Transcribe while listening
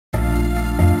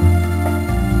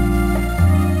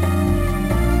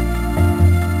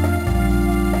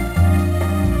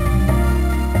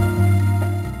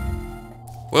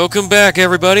Welcome back,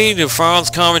 everybody, to Firon's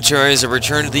Commentaries of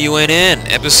Return to the UNN,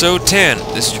 Episode 10.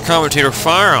 This is your commentator,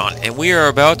 Firon, and we are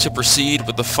about to proceed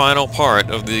with the final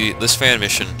part of this fan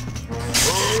mission.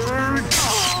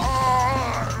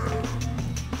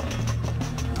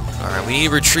 Alright, we need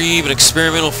to retrieve an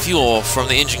experimental fuel from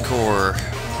the engine core.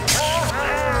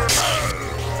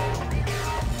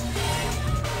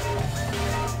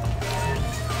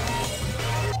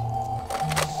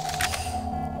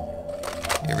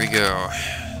 Here we go.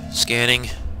 Scanning.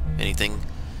 Anything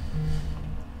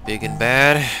big and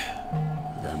bad?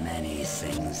 The many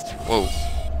things to Whoa.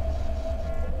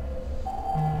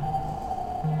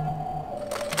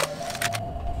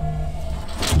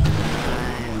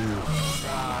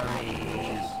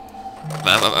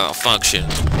 Malfunction.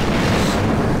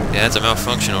 Yeah, that's a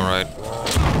malfunction, alright.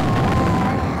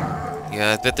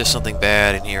 Yeah, I bet there's something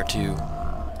bad in here, too.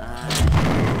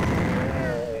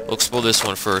 We'll explore this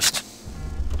one first.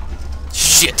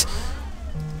 Shit!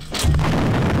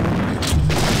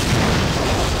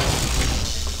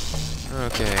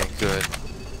 Okay, good.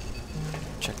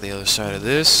 Check the other side of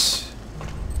this.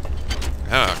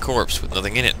 Ah, corpse with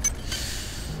nothing in it.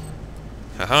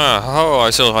 Haha, ho,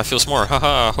 I feel smart.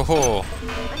 Haha, ho ho.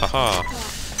 Haha.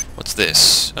 What's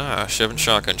this? Ah, 7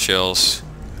 shotgun shells.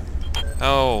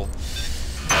 How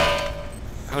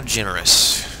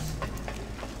generous.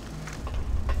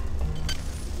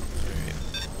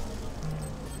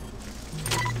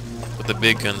 Put the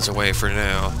big guns away for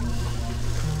now.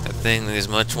 That thing is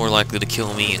much more likely to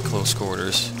kill me in close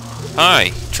quarters.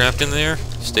 Hi! Trapped in there?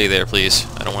 Stay there, please.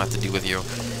 I don't have to deal with you.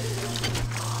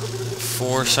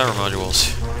 4 cyber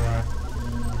modules.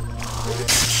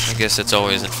 I guess that's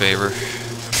always in favor.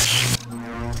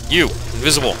 You!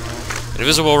 Invisible! An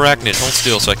invisible arachnid. Hold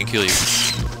still so I can kill you.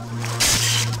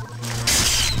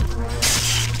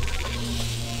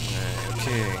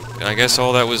 Okay. I guess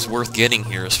all that was worth getting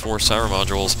here is 4 cyber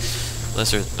modules.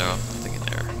 Unless there's... no, nothing in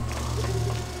there.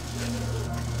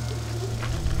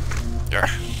 There.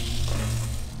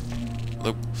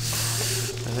 Nope.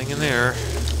 Nothing in there.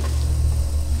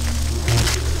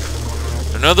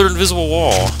 Another invisible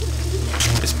wall.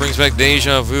 This brings back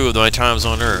deja vu of my times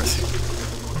on Earth.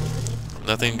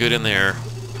 Nothing good in there.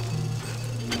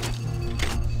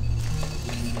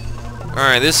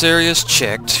 Alright, this area's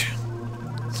checked.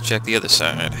 Let's check the other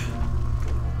side.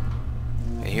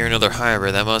 I hear another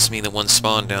hybrid. That must mean the one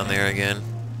spawned down there again.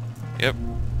 Yep.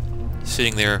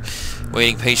 Sitting there,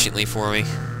 waiting patiently for me.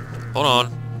 Hold on.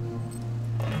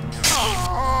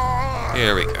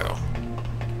 There we go.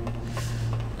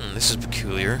 This is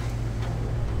peculiar.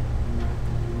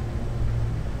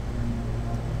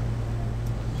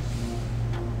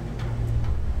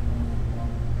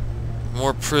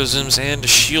 More prisms and a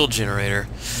shield generator.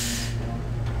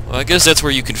 Well, I guess that's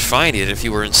where you could find it if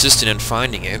you were insistent in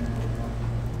finding it.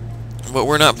 But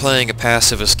we're not playing a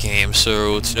pacifist game,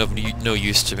 so it's no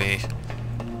use to me.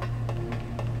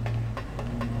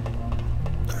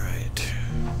 Alright.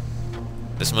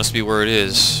 This must be where it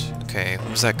is. Okay, what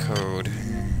was that code?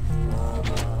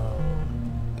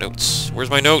 Notes. Where's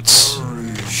my notes?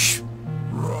 Shh.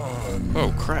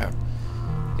 Oh, crap.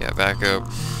 Yeah, back up.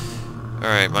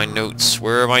 Alright, my notes.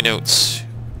 Where are my notes?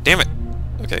 Damn it!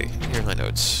 Okay, here's my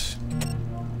notes.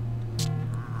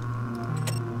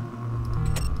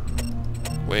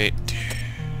 Wait.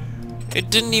 It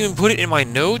didn't even put it in my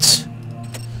notes?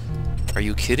 Are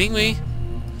you kidding me?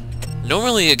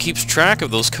 Normally it keeps track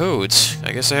of those codes.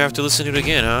 I guess I have to listen to it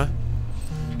again, huh?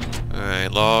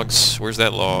 Alright, logs. Where's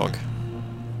that log?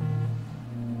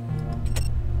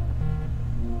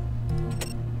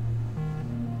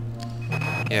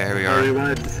 Yeah, here we are. I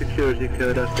revised the security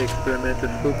code of the experimental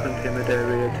food containment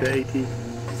area to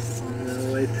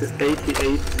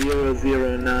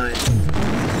 88009.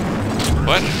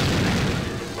 What?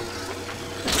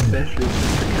 Especially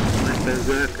since the captain went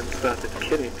berserk and started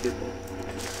killing people.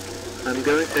 I'm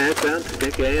going to head down to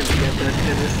Deck A and get that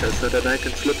canister so that I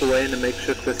can slip away in a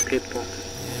makeshift escape pod.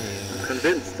 I'm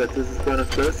convinced that this is one of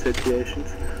those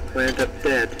situations where I end up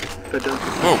dead if I don't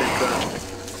do something fast.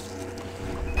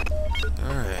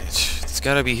 Alright, it's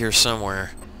gotta be here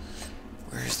somewhere.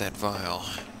 Where's that vial?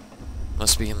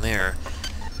 Must be in there.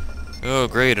 Oh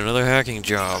great, another hacking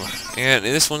job. And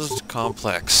this one's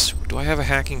complex. Do I have a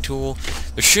hacking tool?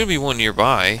 There should be one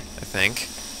nearby, I think.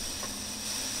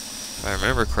 If I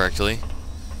remember correctly.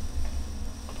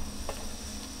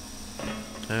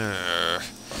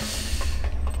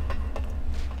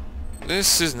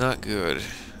 This is not good.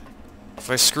 If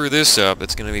I screw this up,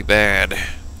 it's gonna be bad.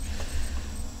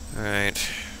 Alright.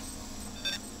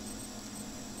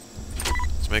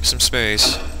 Let's make some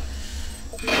space.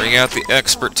 Bring out the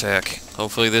expert tech.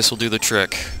 Hopefully this will do the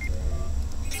trick.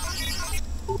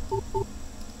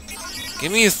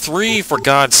 Give me a 3, for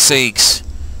God's sakes.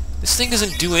 This thing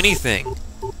doesn't do anything.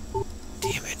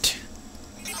 Damn it.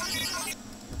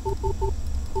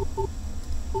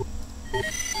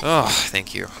 Oh,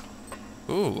 thank you.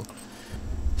 Ooh.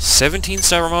 17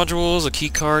 cyber modules, a key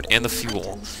card, and the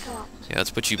fuel. Yeah,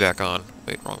 let's put you back on.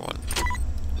 Wait, wrong one.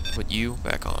 Put you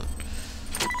back on.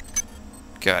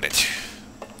 Got it.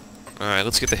 Alright,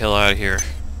 let's get the hell out of here.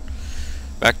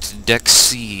 Back to Deck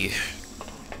C.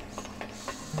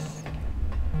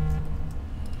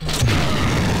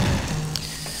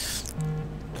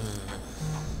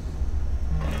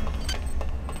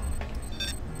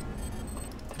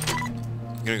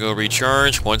 I'm gonna go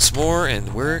recharge once more,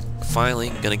 and we're finally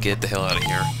gonna get the hell out of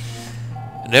here.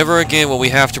 Never again will we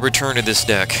have to return to this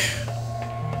deck.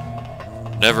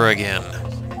 Never again.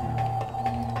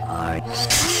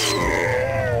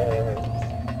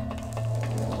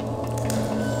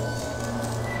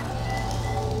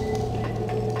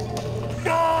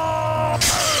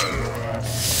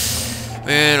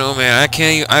 Man, oh man,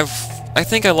 I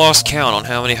think I lost count on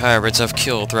how many hybrids I've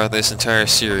killed throughout this entire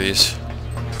series.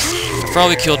 I've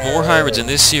probably killed more hybrids in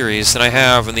this series than I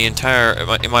have in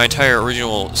my entire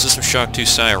original System Shock 2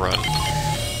 Psy run.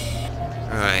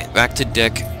 Alright, back to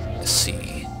Deck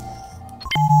C.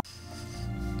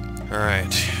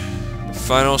 Alright.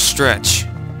 Final stretch.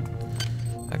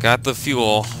 I got the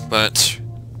fuel, but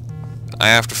I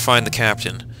have to find the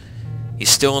captain. He's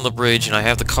still on the bridge, and I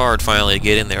have the card finally to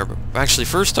get in there. But actually,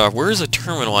 first off, where is a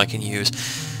terminal I can use?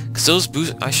 Because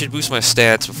I should boost my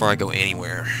stats before I go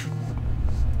anywhere.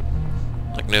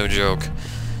 Like, no joke.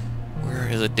 Where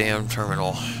is a damn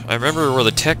terminal? I remember where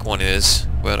the tech one is,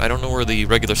 but I don't know where the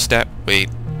regular stat... Wait.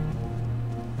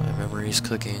 My memory's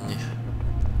clicking.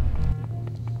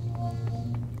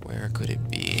 Where could it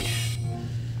be?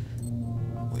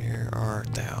 Where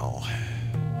art thou?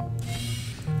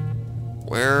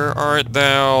 Where art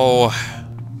thou?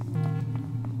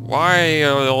 Why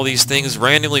are all these things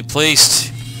randomly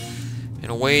placed in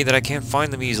a way that I can't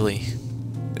find them easily?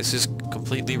 This is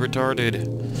completely retarded.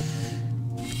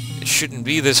 It shouldn't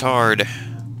be this hard.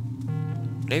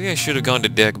 Maybe I should have gone to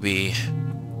Deck B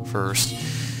first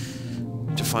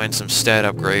to find some stat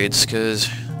upgrades, because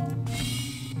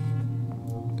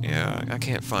yeah, I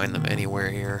can't find them anywhere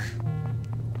here.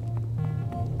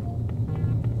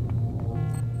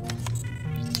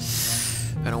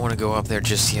 I don't want to go up there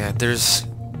just yet. There is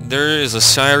a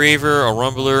Cyraver, a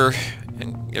Rumbler,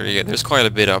 and there's quite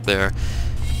a bit up there.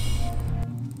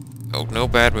 Oh, no,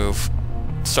 bad move.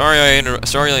 Sorry I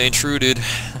intruded.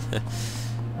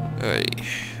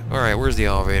 Alright, where's the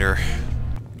elevator?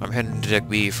 I'm heading to Deck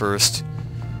B first.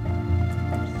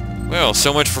 Well,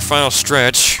 so much for final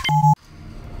stretch.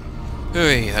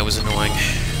 Hey, that was annoying.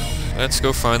 Let's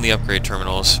go find the upgrade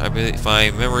terminals. If my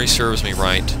memory serves me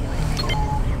right,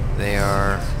 they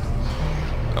are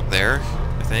up there,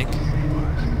 I think.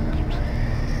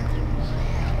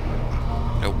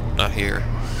 Nope, not here.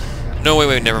 No,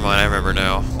 wait, never mind, I remember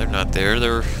now. They're not there,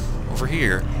 they're over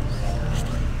here.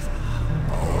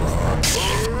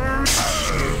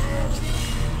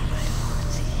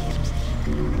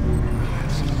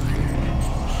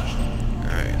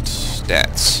 Alright,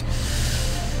 stats.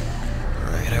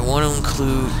 Alright, I want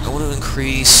to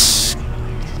increase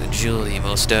agility,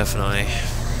 most definitely.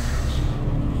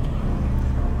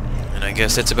 And I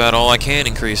guess that's about all I can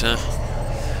increase, huh?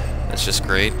 That's just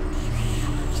great.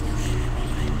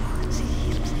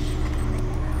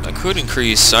 I could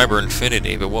increase Cyber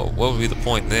Infinity, but what would be the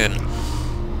point then?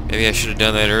 Maybe I should have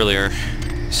done that earlier.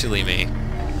 Silly me.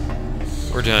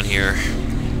 We're down here.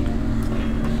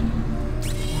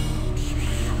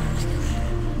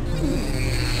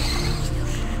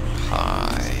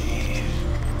 Hi.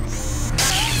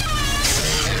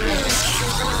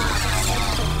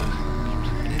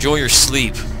 Enjoy your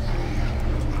sleep.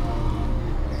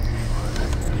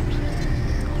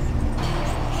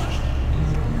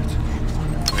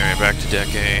 Back to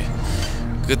Deck A.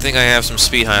 Good thing I have some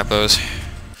speed hypos.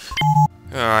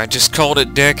 I just called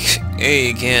it Deck A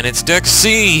again. It's Deck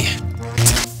C!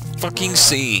 Fucking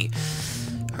C.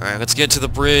 Alright, let's get to the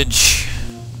bridge.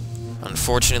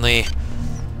 Unfortunately,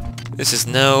 this is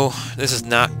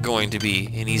not going to be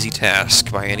an easy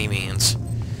task by any means.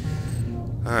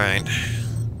 Alright.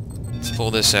 Let's pull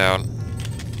this out.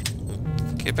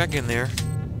 Get back in there.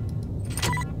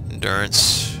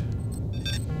 Endurance.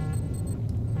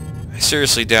 I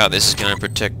seriously doubt this is going to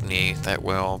protect me that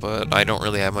well, but I don't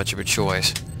really have much of a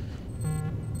choice.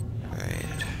 Alright.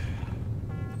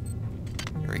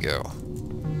 Here we go.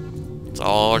 It's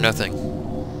all or nothing.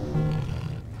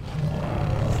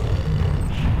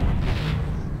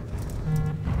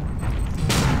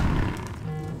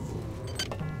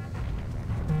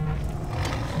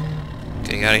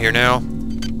 we out of here now?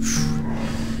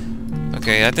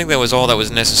 Okay, I think that was all that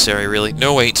was necessary, really.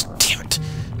 No, wait. Damn it.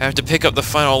 I have to pick up the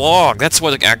final log. That's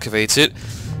what activates it.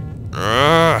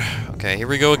 Okay, here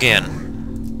we go again.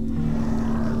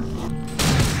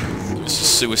 This is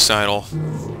suicidal.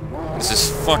 This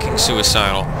is fucking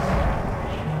suicidal.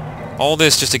 All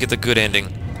this just to get the good ending.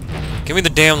 Give me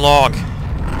the damn log.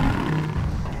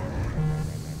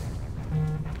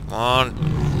 Come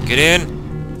on. Get in.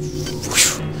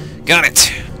 Got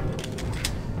it.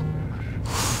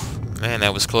 Man,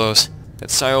 that was close. That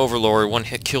Psi Overlord, one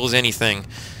hit kills anything.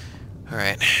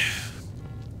 Alright.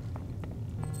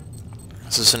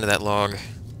 Let's listen to that log.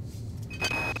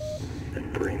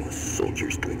 That brainless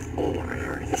soldier's doing all our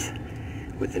errands.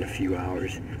 Within a few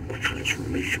hours, the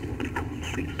transformation will be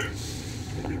complete.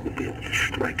 And we will be able to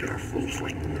strike at our foes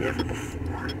like never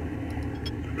before.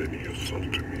 Many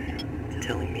assaulted me,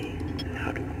 telling me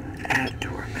how to add to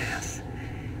our mass.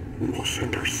 We will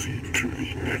send our seed to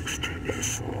the next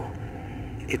vessel.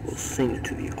 It will sing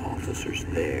to the officers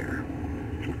there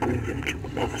and bring them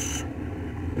to us.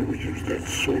 We will use that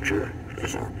soldier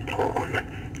as our pawn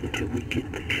until we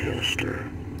get the canister.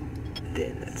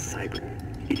 Then that cyber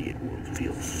idiot will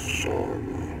feel sorrow.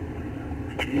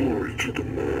 Glory to the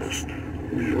mass.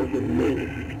 We are the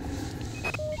many.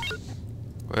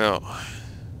 Well,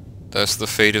 that's the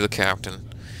fate of the captain.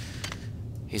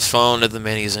 He's fallen to the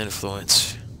many's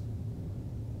influence.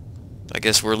 I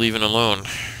guess we're leaving alone.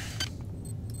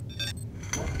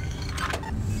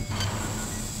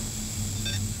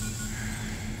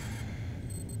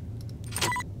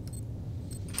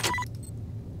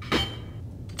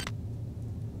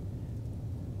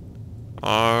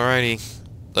 Alrighty,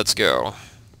 let's go.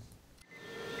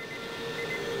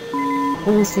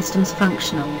 All systems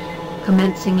functional.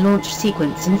 Commencing launch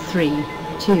sequence in 3,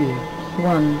 2,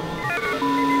 1.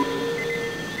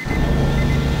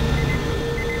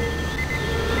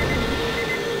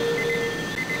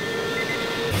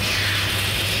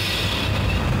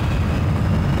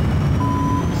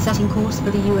 Setting course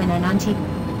for the UNN Antigua.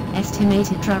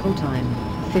 Estimated travel time,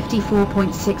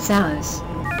 54.6 hours.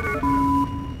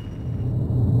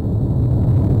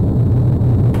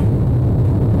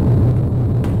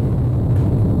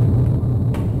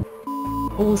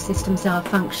 All systems are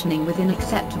functioning within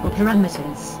acceptable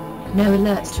parameters. No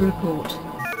alerts to report.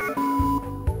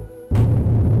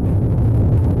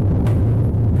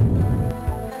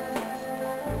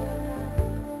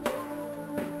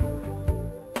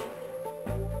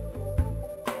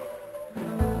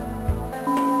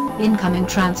 Incoming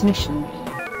transmission.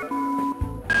 UNN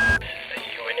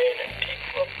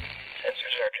Antigua.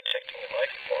 Sensors are detecting the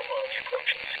life form on the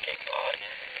approaching escape pod.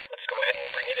 Let's go ahead and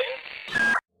bring it in.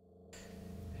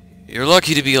 You're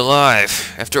lucky to be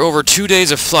alive. After over 2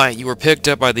 days of flight, you were picked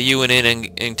up by the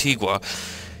UNN Antigua.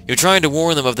 You're trying to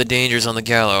warn them of the dangers on the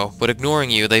Gallo, but ignoring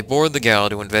you, they board the Gallo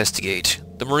to investigate.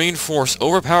 The Marine Force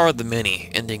overpowered the many,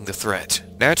 ending the threat.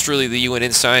 Naturally, the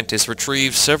UNN scientists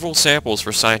retrieved several samples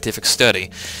for scientific study,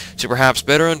 to perhaps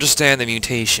better understand the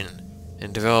mutation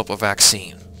and develop a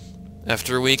vaccine.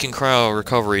 After a week in cryo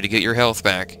recovery to get your health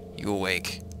back, you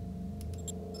awake.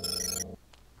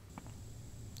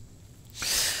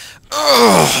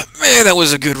 Oh, man, that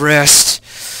was a good rest.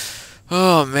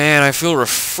 Oh, man, I feel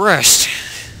refreshed.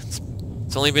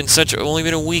 It's only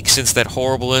been a week since that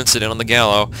horrible incident on the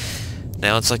Gallo.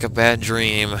 Now it's like a bad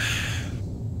dream.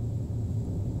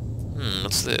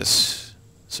 What's this?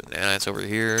 So now it's over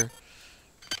here.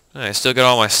 I still got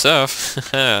all my stuff.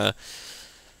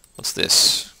 What's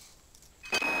this?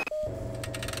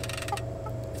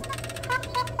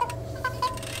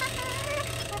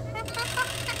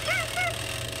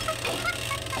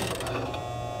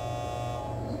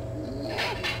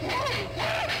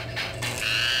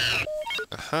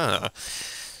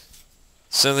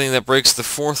 Something that breaks the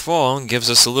fourth wall and gives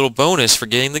us a little bonus for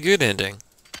getting the good ending.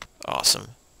 Awesome.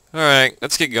 Alright,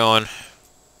 let's get going.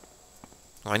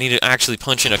 I need to actually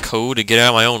punch in a code to get out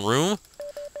of my own room?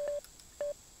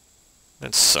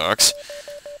 That sucks.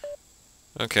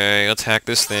 Okay, let's hack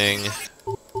this thing.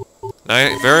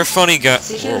 Very funny guy.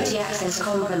 Security access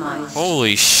compromised.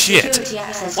 Holy shit! Security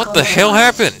access What the hell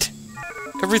compromised.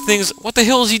 happened? Everything's... What the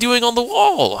hell is he doing on the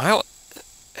wall? How...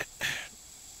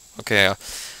 Okay,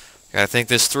 gotta think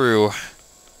this through.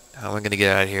 How am I gonna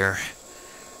get out of here?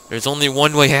 There's only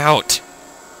one way out.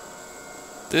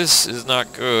 This is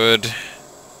not good.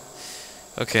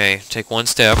 Okay, take one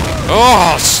step.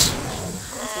 Oh!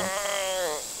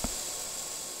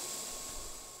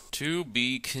 To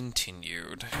be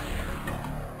continued.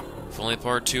 If only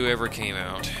part 2 ever came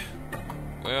out.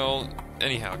 Well,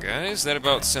 anyhow guys, that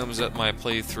about sums up my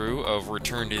playthrough of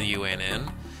Return to the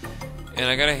UNN. And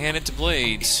I gotta hand it to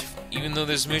Blades. Even though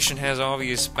this mission has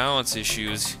obvious balance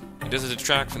issues, it doesn't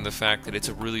detract from the fact that it's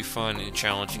a really fun and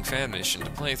challenging fan mission to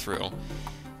play through.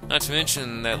 Not to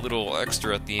mention that little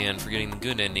extra at the end for getting the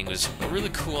good ending was a really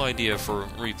cool idea for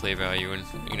replay value and,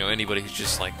 you know, anybody who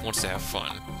just, like, wants to have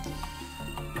fun.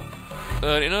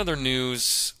 But in other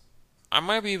news, I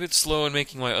might be a bit slow in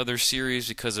making my other series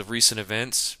because of recent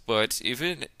events, but if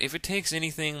it takes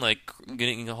anything like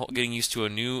getting used to a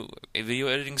new video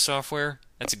editing software,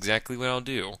 that's exactly what I'll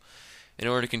do, in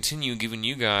order to continue giving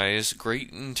you guys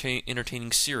great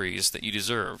entertaining series that you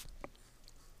deserve.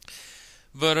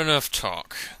 But enough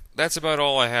talk. That's about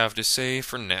all I have to say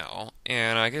for now,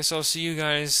 and I guess I'll see you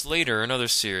guys later in other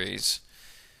series.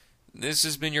 This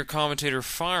has been your commentator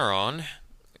Firon,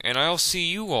 and I'll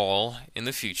see you all in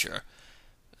the future.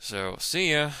 So,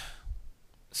 see ya.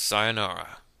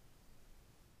 Sayonara.